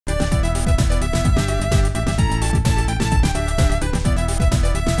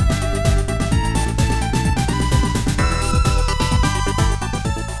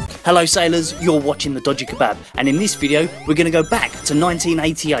Hello sailors, you're watching The Dodgy Kebab, and in this video we're going to go back to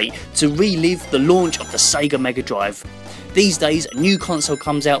 1988 to relive the launch of the Sega Mega Drive. These days a new console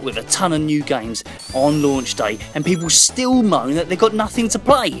comes out with a ton of new games on launch day and people still moan that they've got nothing to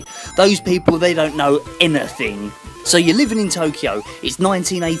play. Those people, they don't know anything. So you're living in Tokyo, it's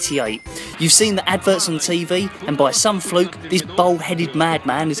 1988, you've seen the adverts on TV, and by some fluke this bald-headed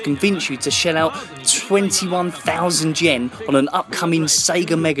madman has convinced you to shell out 21,000 yen on an upcoming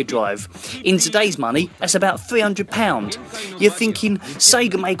Sega Mega Drive. In today's money, that's about £300. You're thinking,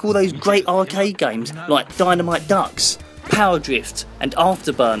 Sega make all those great arcade games like Dynamite Ducks, Power Drift and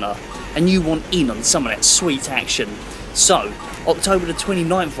Afterburner, and you want in on some of that sweet action. So, October the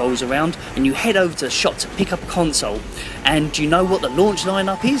 29th rolls around and you head over to the shop to pick up a console, and do you know what the launch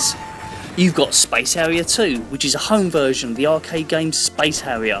lineup is? You've got Space Harrier 2, which is a home version of the arcade game Space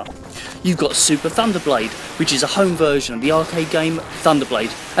Harrier. You've got Super Thunderblade, which is a home version of the arcade game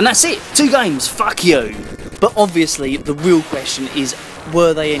Thunderblade. And that's it! 2 games, fuck you! But obviously the real question is,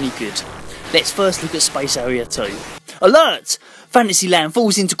 were they any good? Let's first look at Space Harrier 2. Alert! Fantasyland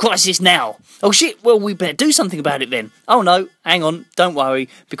falls into crisis now! Oh shit, well we better do something about it then. Oh no, hang on, don't worry,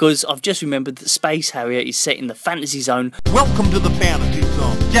 because I've just remembered that Space Harrier is set in the Fantasy Zone. Welcome to the Fantasy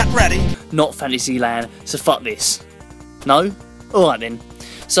Zone. Get ready! Not Fantasyland, so fuck this. No? Alright then.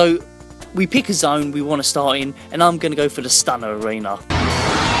 So, we pick a zone we want to start in, and I'm going to go for the Stunner Arena. Stunner!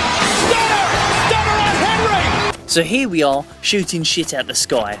 Stunner on Henry! So here we are, shooting shit out the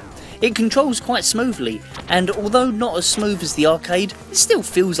sky. It controls quite smoothly, and although not as smooth as the arcade, it still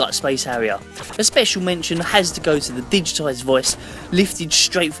feels like Space Harrier. A special mention has to go to the digitised voice, lifted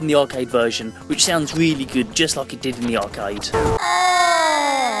straight from the arcade version, which sounds really good just like it did in the arcade.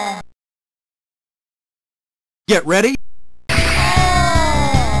 Get ready!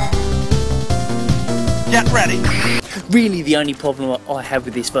 Get ready! Really the only problem I have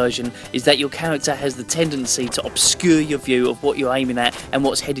with this version is that your character has the tendency to obscure your view of what you're aiming at and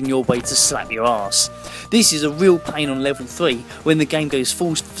what's heading your way to slap your ass. This is a real pain on level 3 when the game goes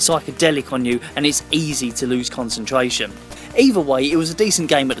full psychedelic on you and it's easy to lose concentration. Either way, it was a decent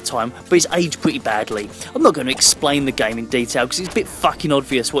game at the time, but it's aged pretty badly. I'm not going to explain the game in detail because it's a bit fucking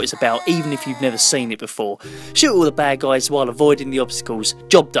obvious what it's about even if you've never seen it before. Shoot all the bad guys while avoiding the obstacles,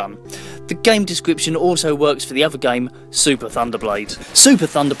 job done. The game description also works for the other game, Super Thunderblade. Super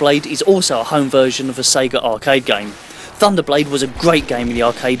Thunderblade is also a home version of a Sega arcade game. Thunderblade was a great game in the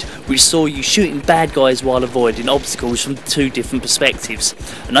arcade which saw you shooting bad guys while avoiding obstacles from 2 different perspectives.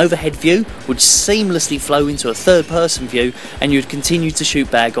 An overhead view would seamlessly flow into a third-person view and you'd continue to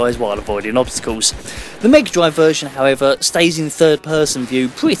shoot bad guys while avoiding obstacles. The Mega Drive version, however, stays in third-person view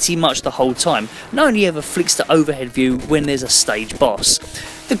pretty much the whole time and only ever flicks to overhead view when there's a stage boss.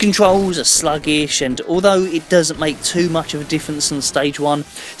 The controls are sluggish, and although it doesn't make too much of a difference on stage 1,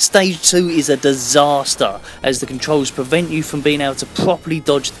 stage 2 is a disaster as the controls prevent you from being able to properly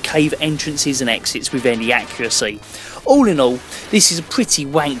dodge the cave entrances and exits with any accuracy. All in all, this is a pretty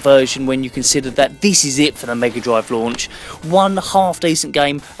wank version when you consider that this is it for the Mega Drive launch. 1 half decent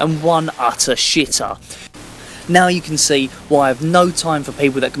game and 1 utter shitter. Now you can see why I have no time for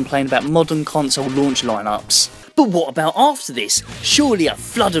people that complain about modern console launch lineups. But what about after this? Surely a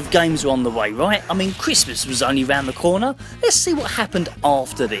flood of games were on the way, right? I mean, Christmas was only round the corner. Let's see what happened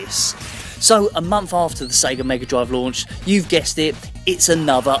after this. So, a month after the Sega Mega Drive launch, you've guessed it, it's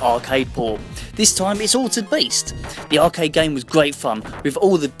another arcade port. This time it's Altered Beast. The arcade game was great fun, with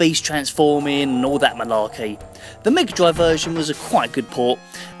all the beasts transforming and all that malarkey. The Mega Drive version was a quite good port.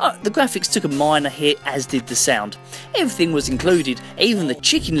 The graphics took a minor hit, as did the sound. Everything was included, even the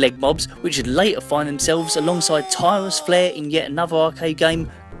chicken leg mobs, which would later find themselves alongside Tyrus Flare in yet another arcade game,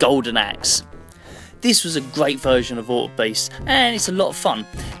 Golden Axe. This was a great version of Altered Beast, and it's a lot of fun.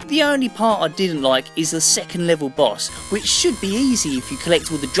 The only part I didn't like is the second level boss, which should be easy if you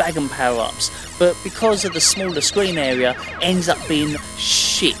collect all the dragon power-ups, but because of the smaller screen area, ends up being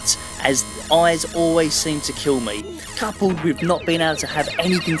shit, as eyes always seem to kill me. Coupled with not being able to have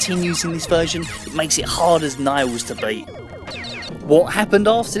any continues in this version, it makes it hard as nails to beat. What happened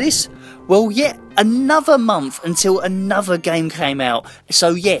after this? Well, yet another month until another game came out. So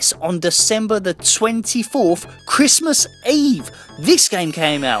yes, on December the 24th, Christmas Eve, this game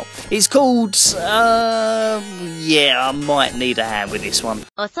came out. It's called, yeah, I might need a hand with this one.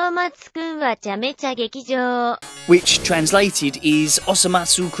 Which translated is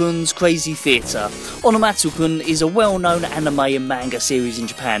Osomatsu-kun's Crazy Theatre. Osomatsu-kun is a well-known anime and manga series in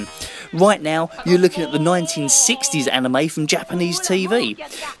Japan. Right now, you're looking at the 1960s anime from Japanese TV.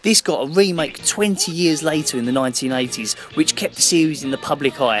 This got a remake 20 years later in the 1980s, which kept the series in the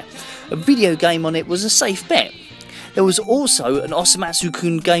public eye. A video game on it was a safe bet. There was also an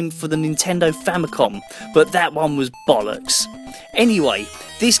Osamatsu-kun game for the Nintendo Famicom, but that one was bollocks. Anyway,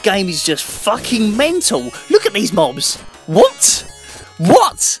 this game is just fucking mental. Look at these mobs. What?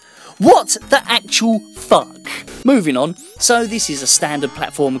 What? What the actual fuck? Moving on, so this is a standard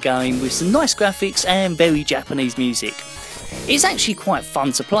platform game with some nice graphics and very Japanese music. It's actually quite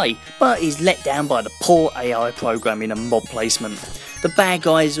fun to play, but is let down by the poor AI programming and mob placement. The bad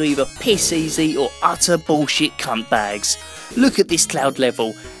guys are either piss easy or utter bullshit cunt bags. Look at this cloud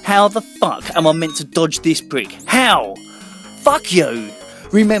level. How the fuck am I meant to dodge this brick? How? Fuck you!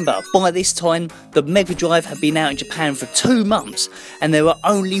 Remember, by this time, the Mega Drive had been out in Japan for 2 months, and there were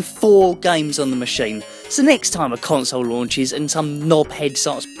only 4 games on the machine. So next time a console launches and some knobhead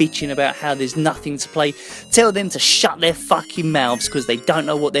starts bitching about how there's nothing to play, tell them to shut their fucking mouths because they don't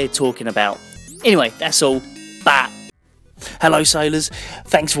know what they're talking about. Anyway, that's all. Bye. Hello sailors,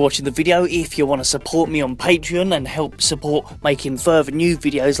 thanks for watching the video. If you want to support me on Patreon and help support making further new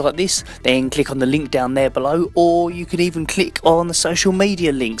videos like this, then click on the link down there below, or you can even click on the social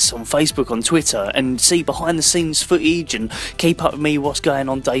media links on Facebook, on Twitter, and see behind the scenes footage and keep up with me what's going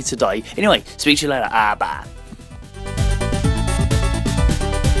on day to day. Anyway, speak to you later. Bye.